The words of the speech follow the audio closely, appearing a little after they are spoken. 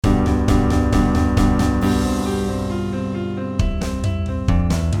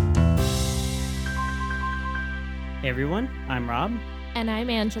everyone, I'm Rob, And I'm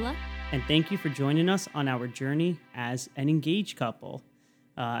Angela. and thank you for joining us on our journey as an engaged couple.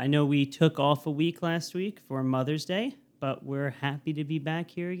 I know we took off a week last week for Mother's Day, but we're happy to be back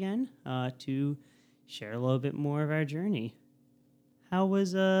here again to share a little bit more of our journey. How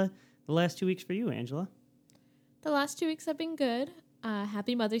was the last 2 weeks for you, Angela? The last 2 weeks have been good.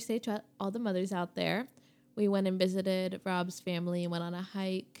 Happy Mother's Day to all the mothers out there. We went and visited Rob's family and went on a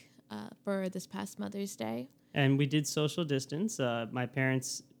hike for this past Mother's Day. And we did social distance. My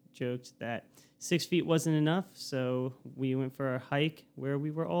parents joked that 6 feet wasn't enough, so we went for a hike where we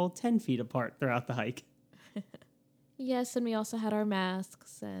were all 10 feet apart throughout the hike. Yes, and we also had our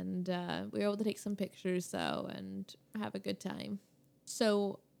masks, and we were able to take some pictures, though, and have a good time.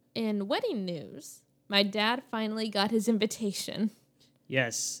 So, in wedding news, my dad finally got his invitation.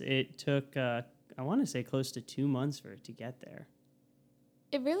 Yes, it took, I want to say, close to 2 months for it to get there.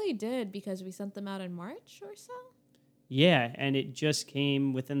 It really did, because we sent them out in March or so. Yeah, and it just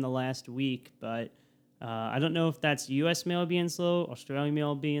came within the last week, but I don't know if that's U.S. mail being slow, Australian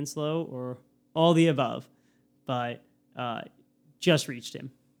mail being slow, or all the above, but just reached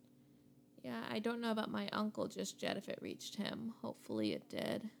him. Yeah, I don't know about my uncle just yet if it reached him. Hopefully it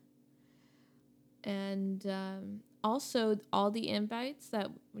did. And also, all the invites that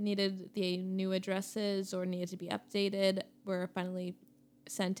needed the new addresses or needed to be updated were finally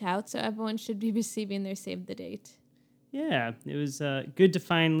sent out, so everyone should be receiving their save the date. Yeah, it was good to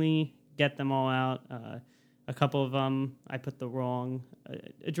finally get them all out. A couple of them, I put the wrong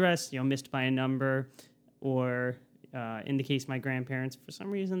address, missed by a number, or in the case of my grandparents, for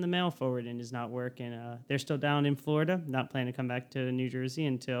some reason the mail forwarding is not working. They're still down in Florida, not planning to come back to New Jersey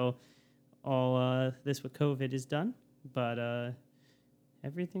until all this with COVID is done. But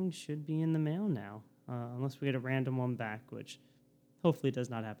everything should be in the mail now, unless we get a random one back, which hopefully does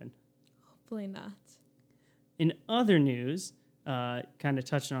not happen. Hopefully not. In other news, kind of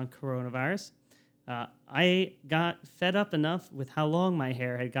touching on coronavirus, I got fed up enough with how long my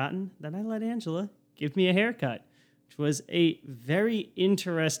hair had gotten that I let Angela give me a haircut, which was a very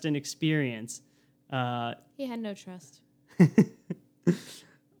interesting experience. He had no trust.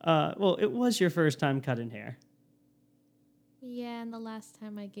 Well, it was your first time cutting hair. Yeah, and the last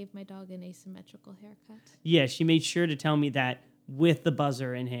time I gave my dog an asymmetrical haircut. Yeah, she made sure to tell me that with the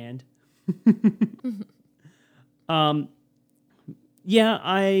buzzer in hand. Yeah,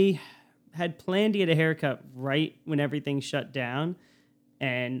 I had planned to get a haircut right when everything shut down,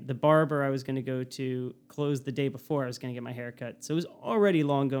 and the barber I was going to go to closed the day before I was going to get my haircut. So it was already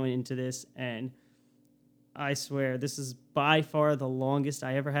long going into this, and I swear this is by far the longest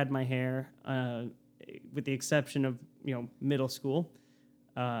I ever had my hair, with the exception of middle school.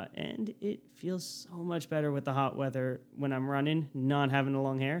 And it feels so much better with the hot weather when I'm running, not having the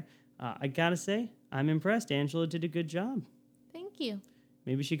long hair. I gotta say, I'm impressed. Angela did a good job. Thank you.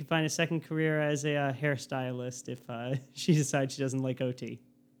 Maybe she could find a second career as a hairstylist if she decides she doesn't like OT.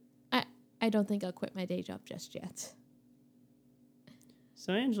 I don't think I'll quit my day job just yet.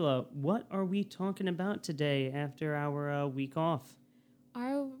 So, Angela, what are we talking about today after our week off?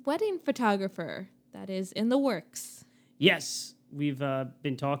 Our wedding photographer, that is in the works. Yes, we've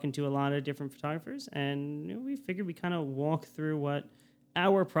been talking to a lot of different photographers, and we figured we kind of walk through what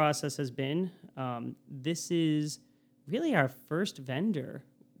our process has been. This is really our first vendor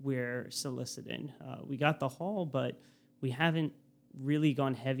we're soliciting. We got the hall, but we haven't really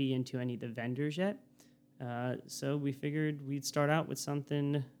gone heavy into any of the vendors yet. So we figured we'd start out with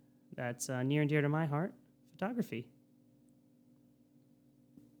something that's near and dear to my heart, photography.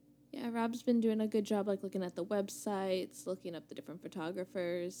 Yeah, Rob's been doing a good job looking at the websites, looking up the different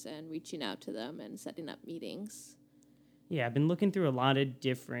photographers, and reaching out to them and setting up meetings. Yeah, I've been looking through a lot of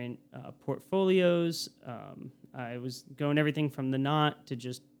different portfolios. I was going everything from the Knot to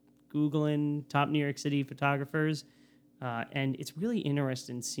just Googling top New York City photographers. And it's really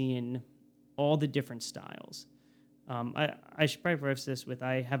interesting seeing all the different styles. I should probably preface this with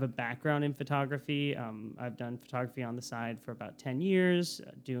I have a background in photography. I've done photography on the side for about 10 years,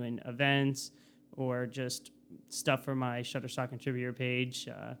 doing events or just stuff for my Shutterstock contributor page.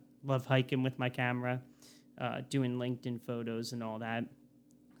 Love hiking with my camera. Doing LinkedIn photos and all that.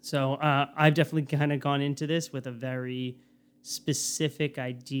 So I've definitely kind of gone into this with a very specific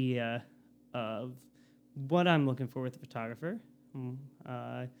idea of what I'm looking for with a photographer.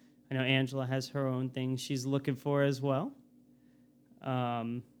 I know Angela has her own things she's looking for as well.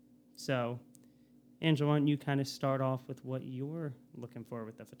 So, Angela, why don't you kind of start off with what you're looking for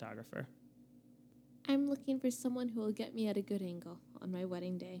with the photographer? I'm looking for someone who will get me at a good angle on my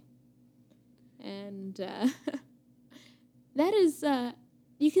wedding day. And that is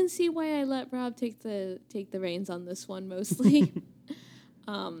you can see why I let Rob take the reins on this one mostly.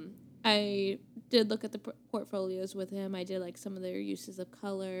 I did look at the portfolios with him. I did like some of their uses of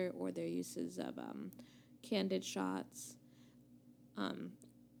color or their uses of candid shots.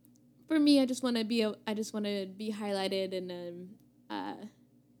 For me, I just want to be highlighted in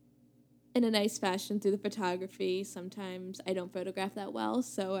a nice fashion through the photography. Sometimes I don't photograph that well,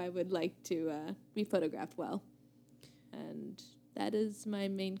 so I would like to be photographed well, and that is my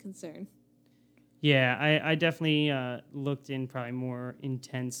main concern. Yeah, I definitely looked in probably more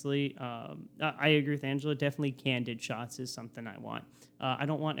intensely. I agree with Angela. Definitely candid shots is something I want. I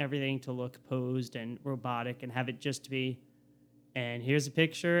don't want everything to look posed and robotic and have it just be, and here's a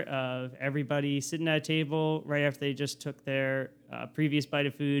picture of everybody sitting at a table right after they just took their previous bite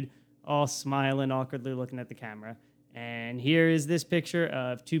of food, all smiling, awkwardly looking at the camera. And here is this picture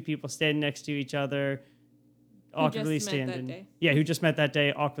of two people standing next to each other, awkwardly standing. Yeah, who just met that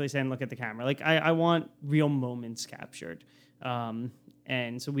day, awkwardly standing, look at the camera. Like I want real moments captured.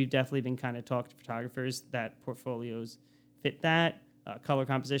 And so we've definitely been kind of talking to photographers that portfolios fit that. Color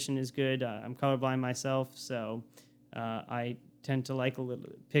composition is good. I'm colorblind myself, so I tend to like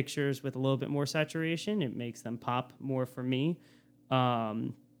pictures with a little bit more saturation. It makes them pop more for me.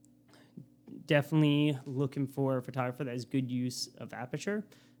 Definitely looking for a photographer that has good use of aperture.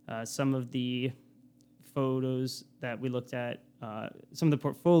 Some of the photos that we looked at, some of the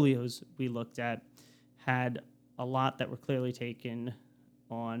portfolios we looked at had a lot that were clearly taken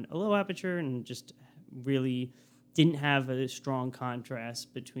on a low aperture and just really didn't have a strong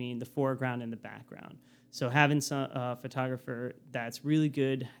contrast between the foreground and the background. So having a photographer that's really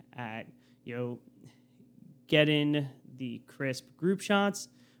good at, getting the crisp group shots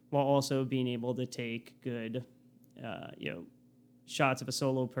while also being able to take good, shots of a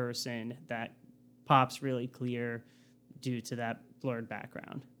solo person that pops really clear due to that blurred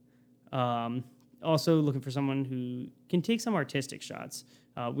background. Also looking for someone who can take some artistic shots.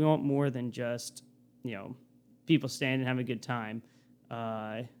 We want more than just, people standing and having a good time.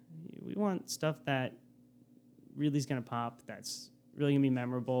 We want stuff that really is going to pop, that's really going to be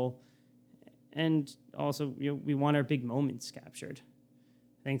memorable. And also, we want our big moments captured.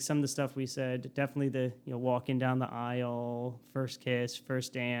 I think some of the stuff we said, definitely the, walking down the aisle, first kiss,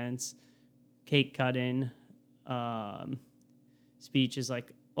 first dance, cake cutting, speeches,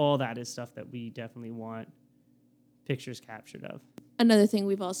 like all that is stuff that we definitely want pictures captured of. Another thing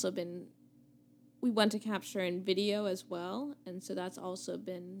we want to capture in video as well, and so that's also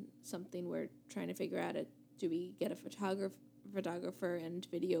been something we're trying to figure out. Do we get a photographer and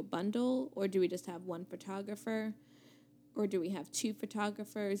video bundle, or do we just have one photographer, or do we have two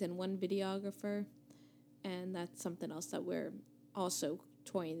photographers and one videographer? And that's something else that we're also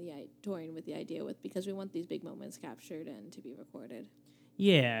toying with the idea with, because we want these big moments captured and to be recorded.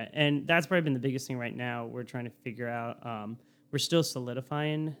 Yeah, and that's probably been the biggest thing right now. We're trying to figure out. We're still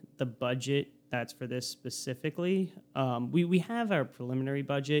solidifying the budget that's for this specifically. We have our preliminary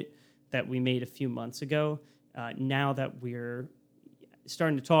budget that we made a few months ago. Now that we're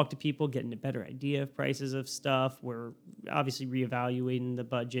starting to talk to people, getting a better idea of prices of stuff, we're obviously reevaluating the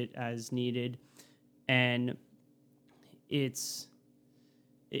budget as needed, and it's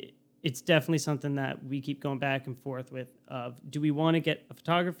definitely something that we keep going back and forth with. Do we want to get a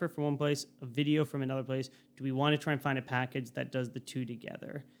photographer from one place, a video from another place? Do we want to try and find a package that does the two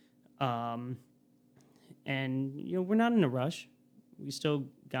together? And we're not in a rush. We still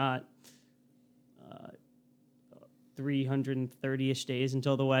got 330-ish days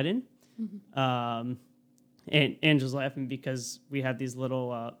until the wedding. Mm-hmm. And Angela's laughing because we had these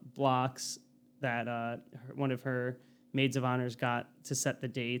little blocks that one of her maids of honors got to set the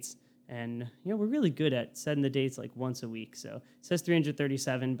dates. And, we're really good at setting the dates like once a week. So it says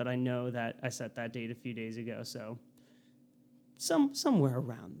 337, but I know that I set that date a few days ago. So somewhere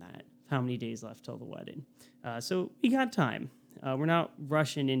around that, how many days left till the wedding. So we got time. We're not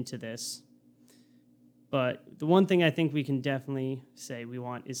rushing into this. But the one thing I think we can definitely say we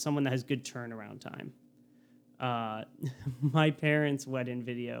want is someone that has good turnaround time. My parents' wedding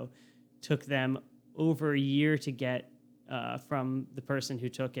video took them over a year to get from the person who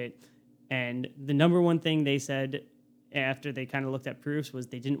took it. And the number one thing they said after they kind of looked at proofs was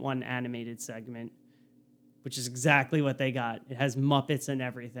they didn't want an animated segment, which is exactly what they got. It has Muppets and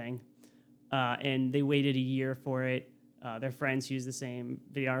everything. And they waited a year for it. Their friends used the same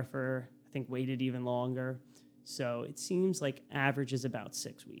videographer, I think, waited even longer. So it seems like average is about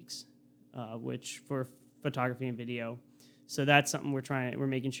 6 weeks, which for photography and video. So that's something we're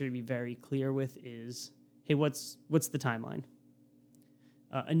making sure to be very clear with is, hey, what's the timeline?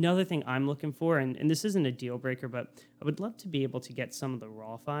 Another thing I'm looking for, and this isn't a deal breaker, but I would love to be able to get some of the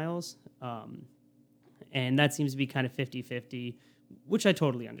raw files. And that seems to be kind of 50-50, which I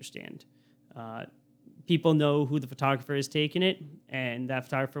totally understand. People know who the photographer is taking it, and that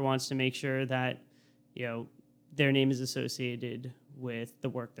photographer wants to make sure that, their name is associated with the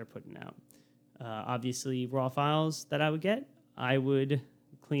work they're putting out. Obviously, raw files that I would get, I would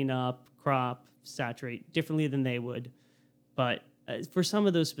clean up, crop, saturate differently than they would. But for some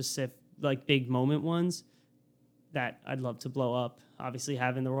of those specific, like big moment ones that I'd love to blow up, obviously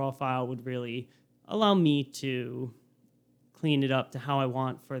having the raw file would really allow me to clean it up to how I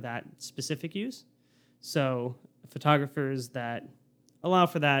want for that specific use. So photographers that allow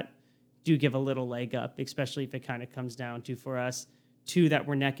for that do give a little leg up, especially if it kind of comes down to, for us, two that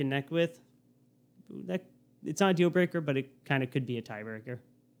we're neck and neck with. That it's not a deal breaker, but it kind of could be a tiebreaker.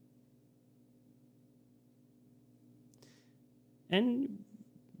 And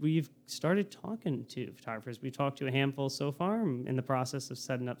we've started talking to photographers. We've talked to a handful so far. I'm in the process of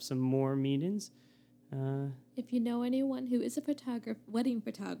setting up some more meetings. If you know anyone who is a wedding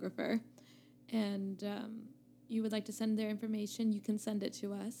photographer, and you would like to send their information, you can send it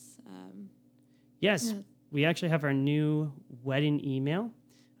to us. Yes, we actually have our new wedding email,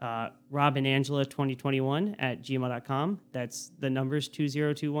 robandangela2021@gmail.com. That's the numbers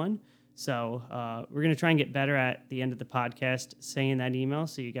 2021. So we're going to try and get better at the end of the podcast saying that email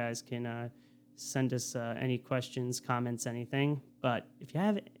so you guys can send us any questions, comments, anything. But if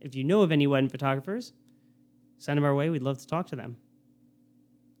you know of any wedding photographers, send them our way. We'd love to talk to them.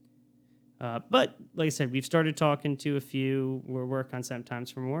 But like I said, we've started talking to a few. We're working on some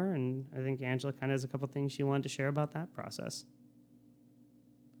times for more, and I think Angela kind of has a couple things she wanted to share about that process.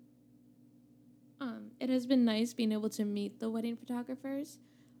 It has been nice being able to meet the wedding photographers.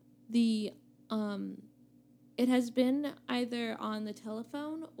 It has been either on the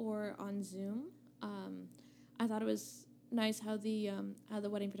telephone or on Zoom. I thought it was nice how the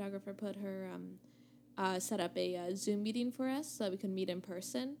wedding photographer put her set up a Zoom meeting for us so that we could meet in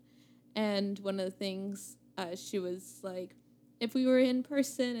person. And one of the things she was like, if we were in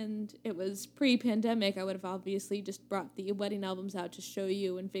person and it was pre-pandemic, I would have obviously just brought the wedding albums out to show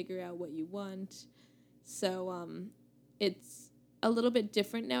you and figure out what you want. So it's a little bit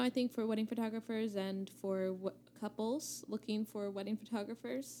different now, I think, for wedding photographers and for couples looking for wedding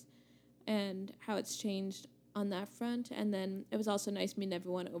photographers and how it's changed on that front. And then it was also nice meeting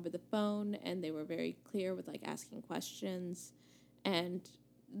everyone over the phone, and they were very clear with like asking questions, and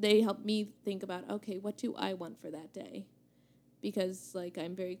they helped me think about, okay, what do I want for that day? Because like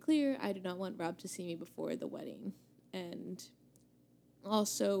I'm very clear, I do not want Rob to see me before the wedding, and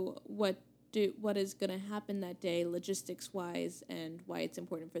also what is going to happen that day logistics wise, and why it's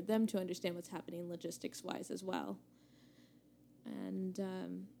important for them to understand what's happening logistics wise as well. And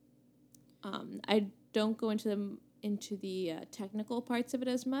I don't go into the technical parts of it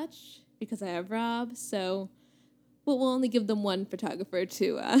as much because I have Rob, so we'll only give them one photographer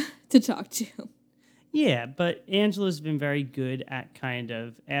to talk to. Yeah, but Angela's been very good at kind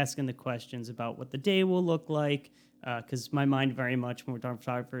of asking the questions about what the day will look like, because my mind very much, when we're talking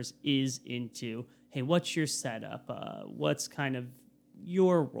photographers, is into, hey, what's your setup? What's kind of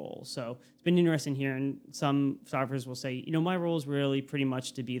your role? So it's been interesting hearing some photographers will say, my role is really pretty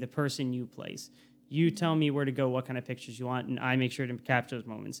much to be the person you place. You tell me where to go, what kind of pictures you want, and I make sure to capture those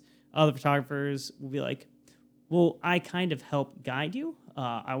moments. Other photographers will be like, well, I kind of help guide you.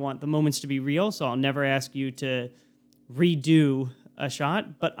 I want the moments to be real, so I'll never ask you to redo a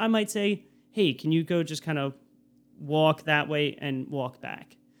shot. But I might say, hey, can you go just kind of walk that way and walk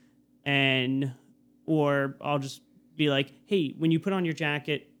back? Or I'll just be like, hey, when you put on your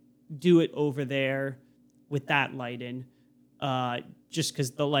jacket, do it over there with that light in, just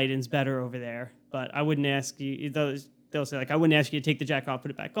because the lighting's better over there. But I wouldn't ask you, they'll say, like, I wouldn't ask you to take the jacket off,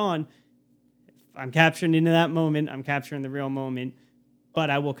 put it back on. I'm capturing into that moment. I'm capturing the real moment, but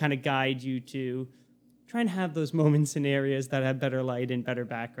I will kind of guide you to try and have those moments in areas that have better light and better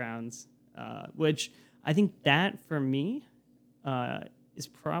backgrounds, which I think that for me is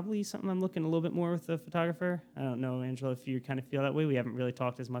probably something I'm looking a little bit more with the photographer. I don't know, Angela, if you kind of feel that way. We haven't really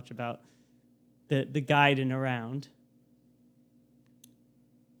talked as much about the guiding around.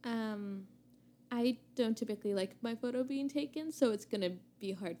 I don't typically like my photo being taken, so it's going to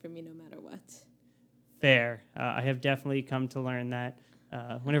be hard for me no matter what. Fair. I have definitely come to learn that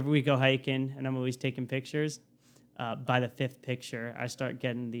whenever we go hiking and I'm always taking pictures, by the fifth picture, I start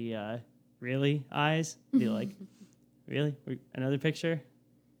getting the really eyes. Be like, really? Another picture?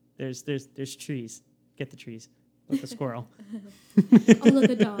 There's trees. Get the trees. Look, a squirrel. Oh, look,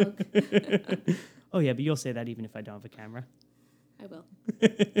 a dog. Oh, yeah, but you'll say that even if I don't have a camera. I will.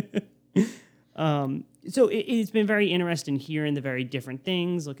 So it's been very interesting hearing the very different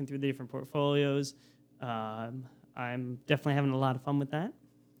things, looking through the different portfolios. I'm definitely having a lot of fun with that.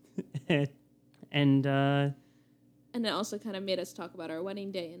 And it also kind of made us talk about our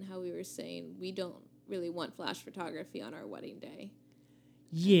wedding day and how we were saying we don't really want flash photography on our wedding day.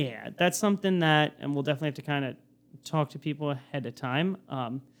 yeah, that's something that, and we'll definitely have to kind of talk to people ahead of time.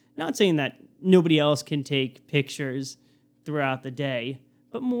 Not saying that nobody else can take pictures throughout the day,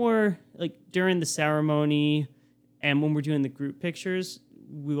 but more like during the ceremony and when we're doing the group pictures,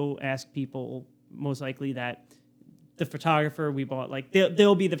 we'll ask people most likely that the photographer we bought, like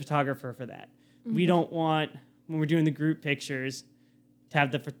they'll be the photographer for that. Mm-hmm. We don't want, when we're doing the group pictures, to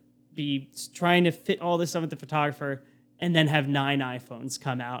have be trying to fit all this stuff with the photographer and then have 9 iPhones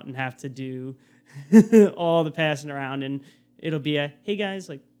come out and have to do all the passing around. And it'll be hey guys,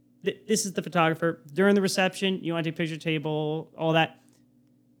 like this is the photographer. During the reception, you want to take a picture table, all that.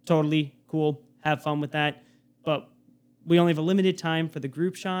 Totally cool. Have fun with that. But we only have a limited time for the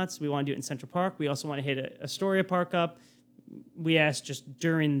group shots. We want to do it in Central Park. We also want to hit a Astoria Park up. We asked just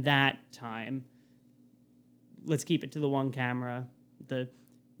during that time, let's keep it to the one camera, the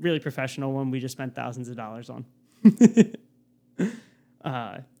really professional one we just spent thousands of dollars on.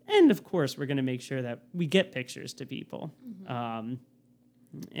 And of course, we're going to make sure that we get pictures to people. Mm-hmm.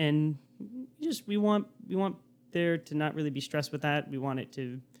 And we want there to not really be stressed with that. We want it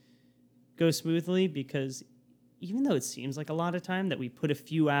to go smoothly, because even though it seems like a lot of time that we put a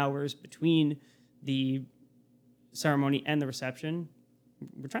few hours between the ceremony and the reception,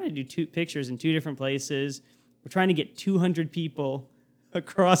 we're trying to do 2 pictures in 2 different places. We're trying to get 200 people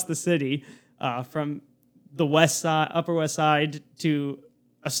across the city from the west side, Upper West Side to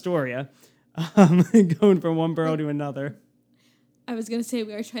Astoria, going from one borough to another. I was going to say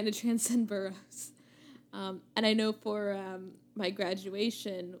we are trying to transcend boroughs. And I know for my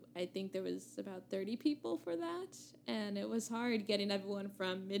graduation, I think there was about 30 people for that. And it was hard getting everyone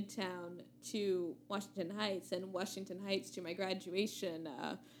from Midtown to Washington Heights and Washington Heights to my graduation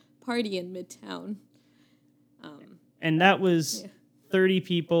party in Midtown. And that was 30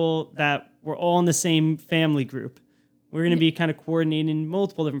 people that were all in the same family group. We're going to be kind of coordinating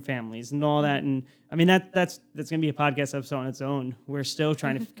multiple different families and all that. And I mean, that's going to be a podcast episode on its own. We're still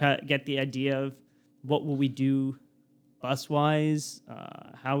trying to get the idea of what will we do bus-wise,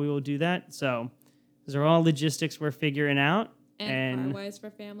 how we will do that. So those are all logistics we're figuring out. And car-wise for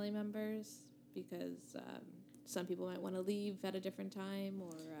family members, because some people might want to leave at a different time,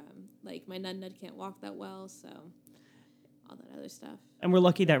 or like my nun can't walk that well, so all that other stuff. And we're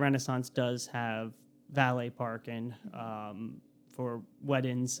lucky that Renaissance does have valet parking for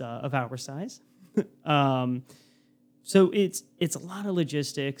weddings of our size. So it's a lot of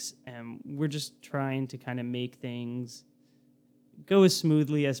logistics, and we're just trying to kind of make things go as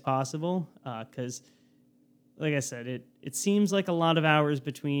smoothly as possible, because, like I said, it seems like a lot of hours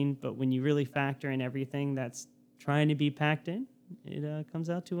between, but when you really factor in everything that's trying to be packed in, it comes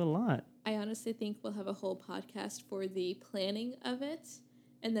out to a lot. I honestly think we'll have a whole podcast for the planning of it,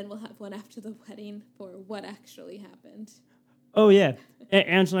 and then we'll have one after the wedding for what actually happened. Oh, yeah.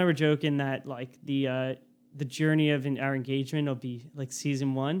 Angela and I were joking that, like, the journey of our engagement will be, like,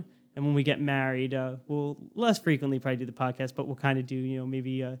 season 1. And when we get married, we'll less frequently probably do the podcast, but we'll kind of do,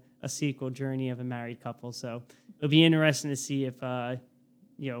 maybe a sequel journey of a married couple. So it'll be interesting to see if, a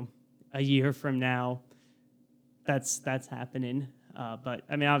year from now, that's happening. But,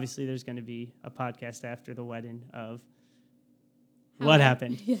 I mean, obviously there's going to be a podcast after the wedding of what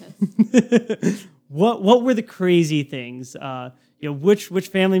happened. Yes. What were the crazy things? Which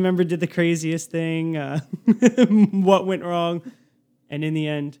family member did the craziest thing? What went wrong? And in the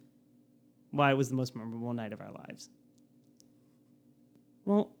end, why it was the most memorable night of our lives.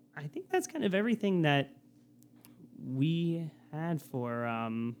 Well, I think that's kind of everything that we had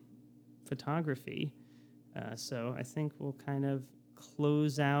for photography. So I think we'll kind of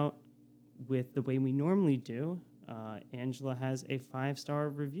close out with the way we normally do. Angela has a 5-star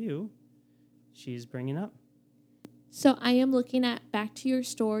review she's bringing up. So I am looking at Back to Your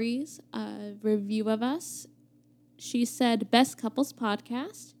Stories, a review of us. She said, best couples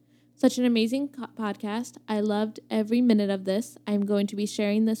podcast. Such an amazing podcast. I loved every minute of this. I'm going to be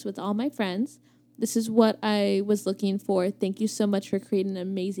sharing this with all my friends. This is what I was looking for. Thank you so much for creating an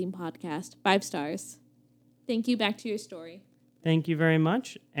amazing podcast. 5 stars. Thank you. Back to your story. Thank you very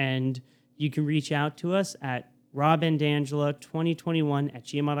much. And you can reach out to us at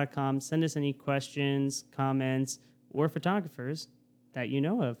robandangela2021@gmail.com. Send us any questions, comments, or photographers that you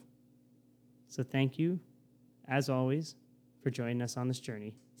know of. So thank you, as always, for joining us on this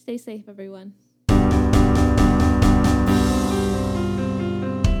journey. Stay safe, everyone.